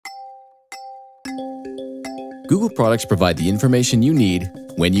Google products provide the information you need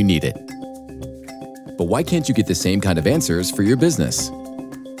when you need it. But why can't you get the same kind of answers for your business?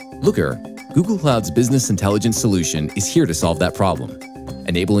 Looker, Google Cloud's business intelligence solution, is here to solve that problem,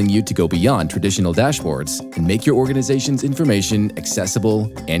 enabling you to go beyond traditional dashboards and make your organization's information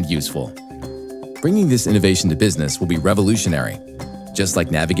accessible and useful. Bringing this innovation to business will be revolutionary, just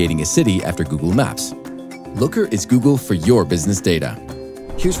like navigating a city after Google Maps. Looker is Google for your business data.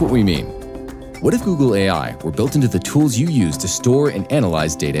 Here's what we mean. What if Google AI were built into the tools you use to store and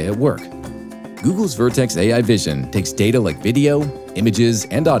analyze data at work? Google's Vertex AI Vision takes data like video, images,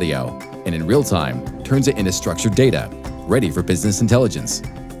 and audio, and in real time, turns it into structured data, ready for business intelligence.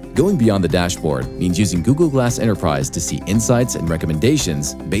 Going beyond the dashboard means using Google Glass Enterprise to see insights and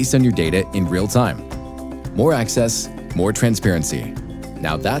recommendations based on your data in real time. More access, more transparency.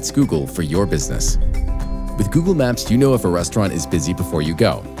 Now that's Google for your business. With Google Maps, you know if a restaurant is busy before you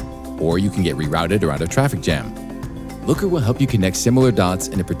go, or you can get rerouted around a traffic jam. Looker will help you connect similar dots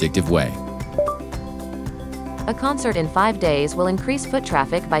in a predictive way. A concert in 5 days will increase foot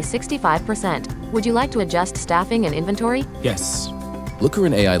traffic by 65%. Would you like to adjust staffing and inventory? Yes. Looker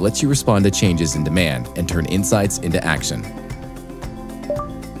and AI lets you respond to changes in demand and turn insights into action.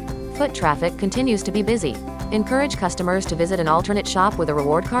 Foot traffic continues to be busy. Encourage customers to visit an alternate shop with a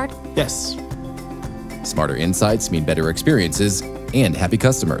reward card? Yes. Smarter insights mean better experiences and happy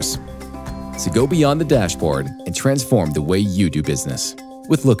customers. So go beyond the dashboard and transform the way you do business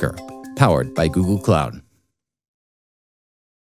with Looker, powered by Google Cloud.